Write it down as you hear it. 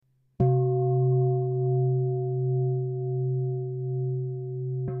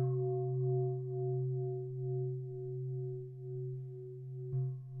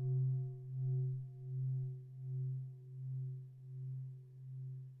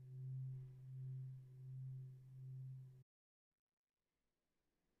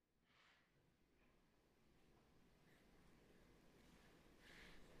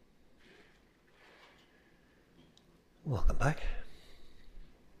Welcome back.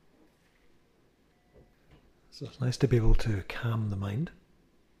 So it's nice to be able to calm the mind.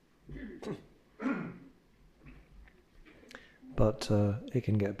 But it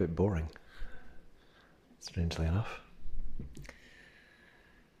can get a bit boring, strangely enough.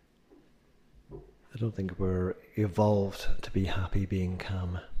 I don't think we're evolved to be happy being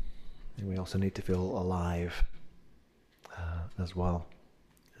calm. And we also need to feel alive as well.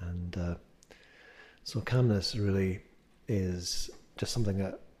 And so calmness really is just something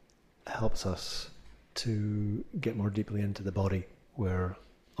that helps us to get more deeply into the body where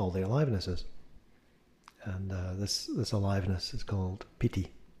all the aliveness is. And this aliveness is called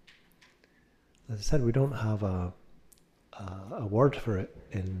piti. As I said, we don't have a word for it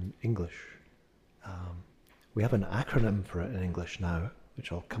in English. We have an acronym for it in English now,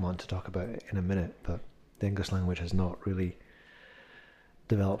 which I'll come on to talk about in a minute, but the English language has not really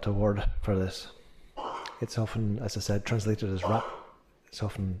developed a word for this. It's often, as I said, translated as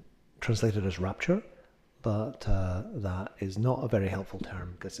rapture, but that is not a very helpful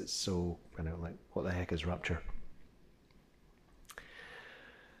term because it's so kind of like, what the heck is rapture?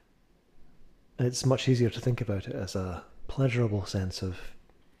 It's much easier to think about it as a pleasurable sense of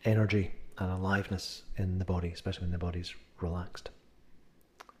energy and aliveness in the body, especially when the body's relaxed.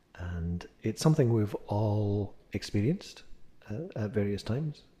 And it's something we've all experienced at various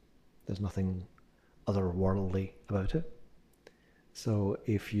times. There's nothing otherworldly about it. So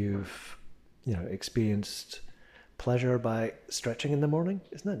if you've experienced pleasure by stretching in the morning,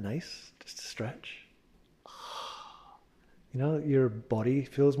 isn't that nice? Just to stretch. Your body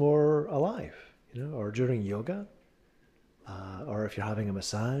feels more alive, or during yoga, or if you're having a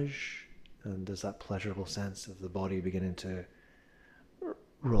massage, and there's that pleasurable sense of the body beginning to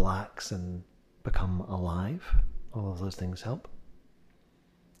relax and become alive. All of those things help.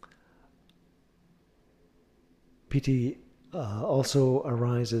 Piti also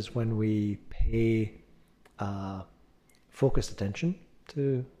arises when we pay focused attention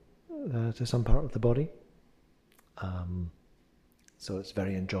to some part of the body. So it's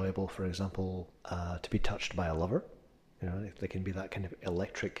very enjoyable, for example, to be touched by a lover. There can be that kind of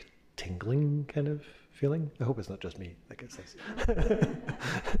electric tingling kind of feeling. I hope it's not just me that gets this.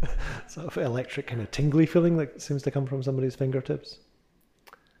 Sort of electric kind of tingly feeling that seems to come from somebody's fingertips.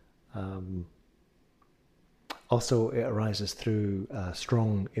 Also, it arises through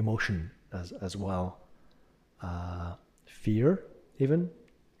strong emotion as well. Fear, even,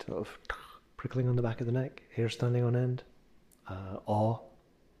 sort of prickling on the back of the neck, hair standing on end. Awe,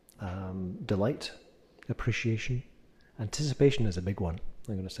 delight, appreciation. Anticipation is a big one.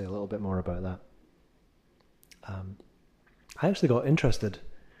 I'm going to say a little bit more about that. I actually got interested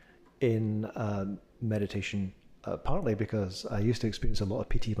in meditation partly because I used to experience a lot of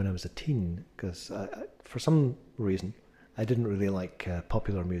PT when I was a teen, because for some reason I didn't really like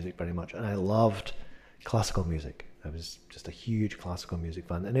popular music very much, and I loved classical music. I was just a huge classical music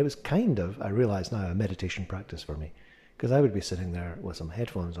fan, and it was kind of, I realise now, a meditation practice for me, because I would be sitting there with some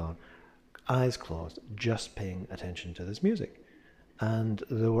headphones on, eyes closed, just paying attention to this music. And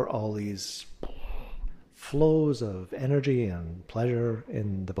there were all these flows of energy and pleasure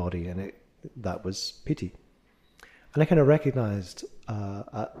in the body, and that was piti. And I kind of recognized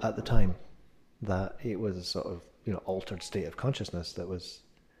at the time that it was a sort of altered state of consciousness that was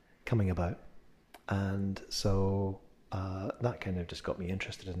coming about. And so that kind of just got me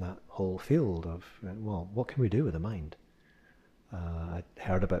interested in that whole field of, well, what can we do with the mind? I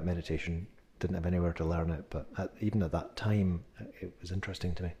heard about meditation, didn't have anywhere to learn it, but even at that time, it was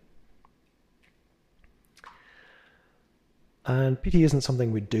interesting to me. And piti isn't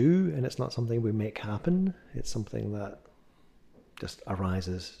something we do, and it's not something we make happen. It's something that just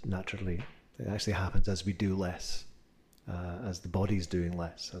arises naturally. It actually happens as we do less, as the body's doing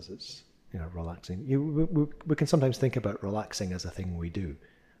less, as it's relaxing. We can sometimes think about relaxing as a thing we do,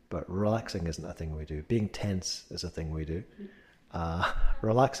 but relaxing isn't a thing we do. Being tense is a thing we do.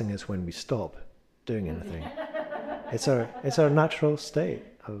 Relaxing is when we stop doing anything. It's our natural state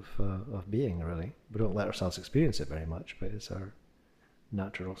of being, really. We don't let ourselves experience it very much, but it's our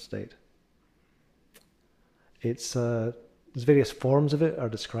natural state. There's various forms of it are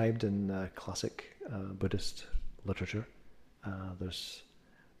described in classic Buddhist literature. There's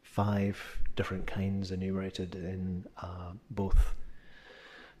 5 different kinds enumerated in both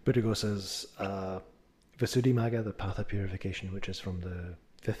Buddhaghosa's Visuddhimagga, the Path of Purification, which is from the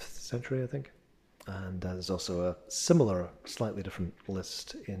 5th century, I think. And there's also a similar, slightly different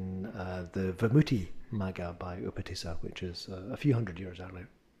list in the Vimuttimagga by Upatissa, which is a few hundred years earlier.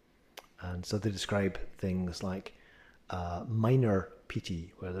 And so they describe things like minor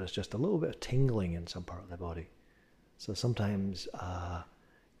piti, where there's just a little bit of tingling in some part of the body. So sometimes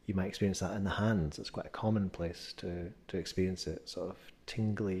you might experience that in the hands. It's quite a common place to experience it, sort of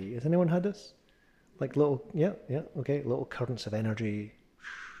tingly. Has anyone had this? Like little, okay, little currents of energy.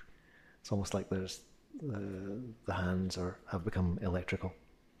 It's almost like there's the hands have become electrical.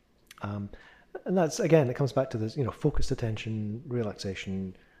 And that's, again, it comes back to this, focused attention,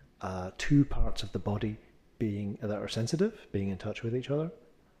 relaxation, two parts of the body that are sensitive, being in touch with each other.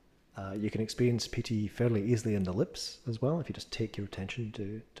 You can experience piti fairly easily in the lips as well, if you just take your attention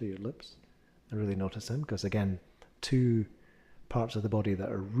to your lips and really notice them, because again, two parts of the body that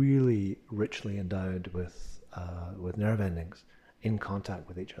are really richly endowed with nerve endings in contact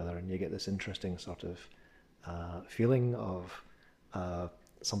with each other, and you get this interesting sort of feeling of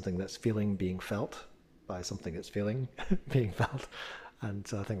something that's feeling being felt by something that's feeling being felt. And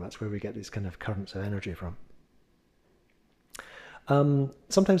so I think that's where we get these kind of currents of energy from.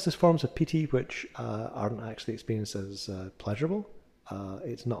 Sometimes there's forms of piti which aren't actually experienced as pleasurable.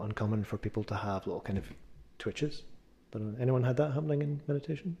 It's not uncommon for people to have little kind of twitches. Anyone had that happening in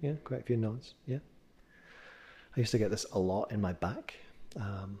meditation? Yeah, quite a few nods. Yeah, I used to get this a lot in my back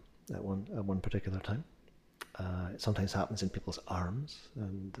at one particular time. It sometimes happens in people's arms,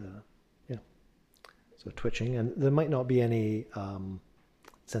 and so twitching, and there might not be any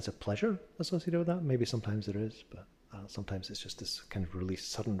sense of pleasure associated with that. Maybe sometimes there is, but sometimes it's just this kind of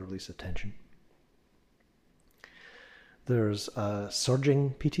sudden release of tension. There's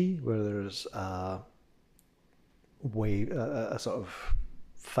surging piti, where there's a sort of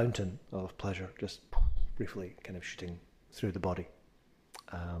fountain of pleasure, just briefly kind of shooting through the body.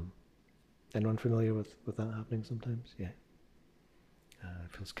 Anyone familiar with that happening sometimes? Yeah.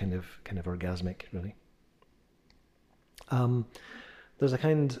 It feels kind of orgasmic, really. There's a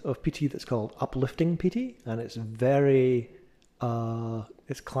kind of piti that's called uplifting piti, and it's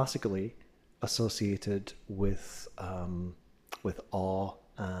it's classically associated with awe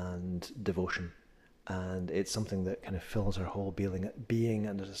and devotion, and it's something that kind of fills our whole being,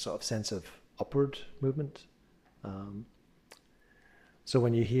 and there's a sort of sense of upward movement. So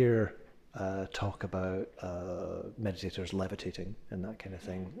when you hear talk about meditators levitating and that kind of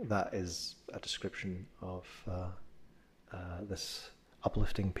thing, that is a description of this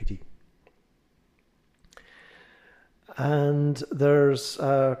uplifting piti. And there's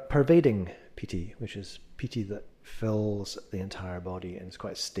pervading piti, which is piti that fills the entire body, and it's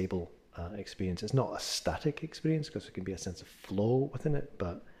quite a stable experience. It's not a static experience, because there can be a sense of flow within it,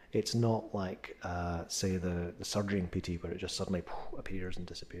 but it's not like, say, the surging piti, where it just suddenly appears and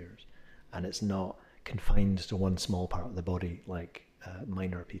disappears. And it's not confined to one small part of the body like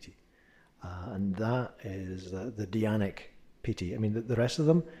minor piti. And that is the dhyanic piti. I mean, the rest of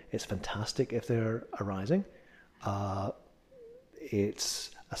them, it's fantastic if they're arising. It's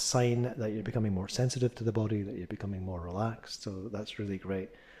a sign that you're becoming more sensitive to the body, that you're becoming more relaxed. So that's really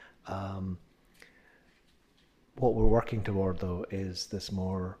great. What we're working toward, though, is this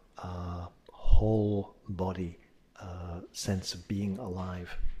more whole body sense of being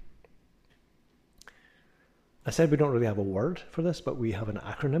alive. I said we don't really have a word for this, but we have an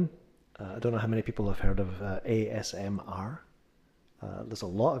acronym. I don't know how many people have heard of ASMR. There's a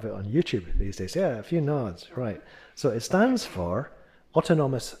lot of it on YouTube these days. Yeah, a few nods, right. So it stands for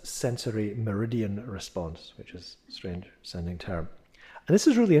Autonomous Sensory Meridian Response, which is a strange sounding term. And this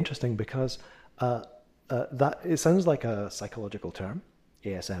is really interesting because that it sounds like a psychological term,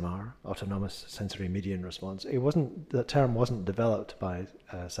 ASMR, Autonomous Sensory Meridian Response. The term wasn't developed by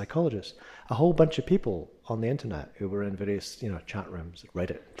psychologists. A whole bunch of people on the internet who were in various, chat rooms,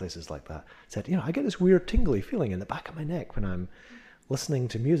 Reddit, places like that, said, I get this weird tingly feeling in the back of my neck when I'm listening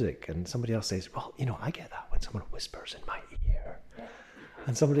to music, and somebody else says, well, I get that when someone whispers in my ear.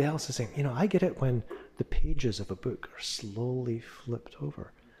 And somebody else is saying, I get it when the pages of a book are slowly flipped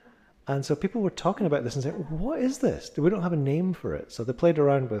over. And so people were talking about this and saying, what is this? We don't have a name for it. So they played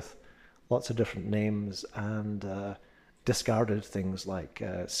around with lots of different names and discarded things like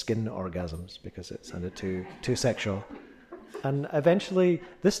skin orgasms because it sounded too sexual. And eventually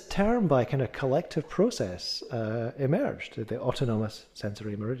this term, by kind of collective process, emerged, the Autonomous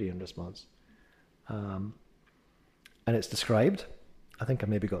Sensory Meridian Response. And it's described, I think I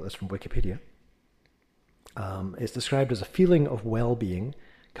maybe got this from Wikipedia, it's described as a feeling of well-being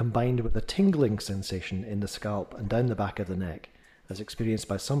combined with a tingling sensation in the scalp and down the back of the neck, as experienced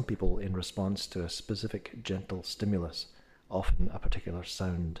by some people in response to a specific gentle stimulus, often a particular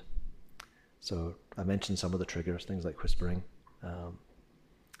sound. So I mentioned some of the triggers, things like whispering.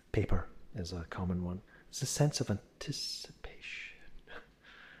 Paper is a common one. It's a sense of anticipation.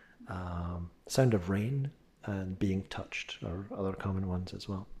 Sound of rain and being touched are other common ones as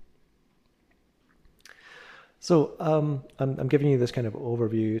well. So I'm giving you this kind of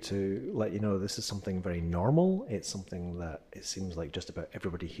overview to let you know this is something very normal. It's something that it seems like just about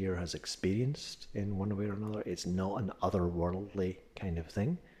everybody here has experienced in one way or another. It's not an otherworldly kind of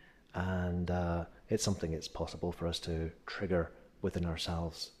thing, and it's something it's possible for us to trigger within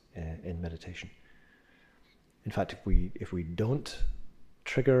ourselves in meditation. In fact, if we don't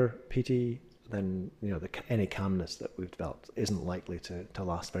trigger PT, then any calmness that we've developed isn't likely to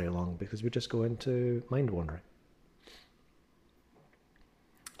last very long because we just go into mind wandering.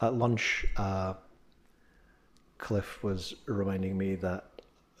 At lunch, Cliff was reminding me that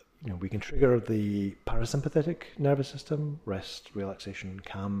we can trigger the parasympathetic nervous system, rest, relaxation,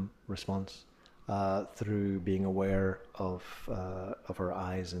 calm response, through being aware of our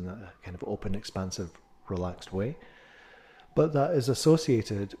eyes in a kind of open, expansive, relaxed way. But that is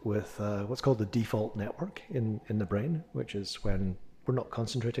associated with what's called the default network in the brain, which is when we're not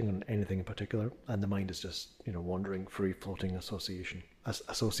concentrating on anything in particular, and the mind is just wandering, free floating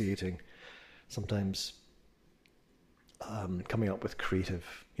associating, sometimes coming up with creative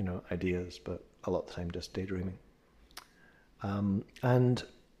ideas, but a lot of the time just daydreaming. And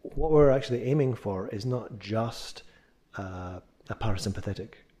what we're actually aiming for is not just a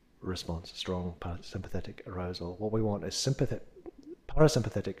parasympathetic response, strong parasympathetic arousal. What we want is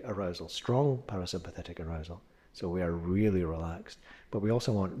parasympathetic arousal, strong parasympathetic arousal. So we are really relaxed, but we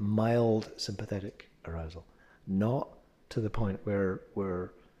also want mild sympathetic arousal, not to the point where we're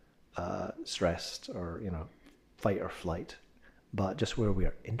stressed or fight or flight, but just where we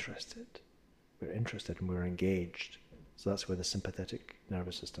are interested. We're interested and we're engaged. So that's where the sympathetic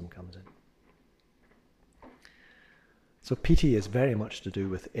nervous system comes in. So PT is very much to do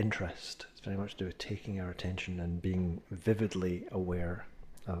with interest. It's very much to do with taking our attention and being vividly aware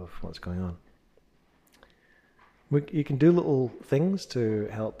of what's going on. You can do little things to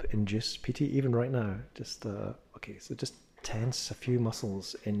help induce PT even right now. Just just tense a few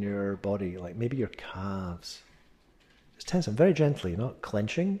muscles in your body, like maybe your calves. Just tense them very gently, not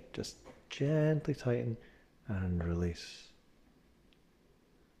clenching. Just gently tighten and release.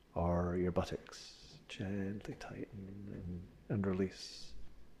 Or your buttocks. Gently tighten and release.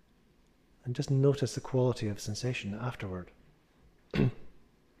 And just notice the quality of sensation afterward.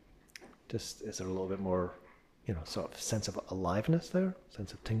 Just, is there a little bit more, sort of sense of aliveness there?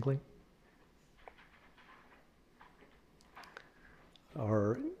 Sense of tingling?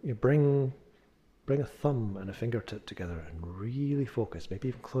 Or you bring a thumb and a fingertip together and really focus. Maybe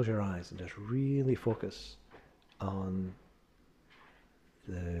even close your eyes and just really focus on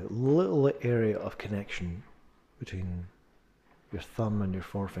the little area of connection between your thumb and your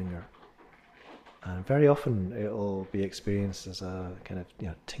forefinger. And very often it'll be experienced as a kind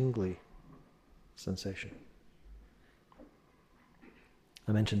of tingly sensation.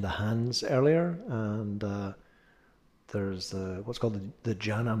 I mentioned the hands earlier, and there's what's called the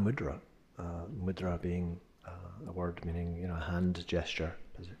jhana mudra. Mudra being a word meaning hand gesture,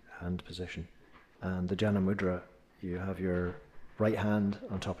 hand position. And the jhana mudra, you have your right hand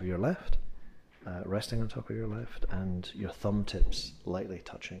on top of your left, resting on top of your left, and your thumb tips lightly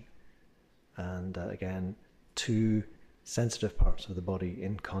touching. And again, two sensitive parts of the body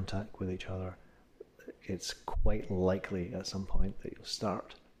in contact with each other. It's quite likely at some point that you'll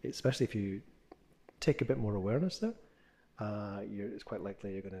start, especially if you take a bit more awareness there, it's quite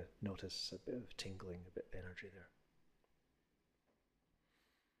likely you're going to notice a bit of tingling, a bit of energy there.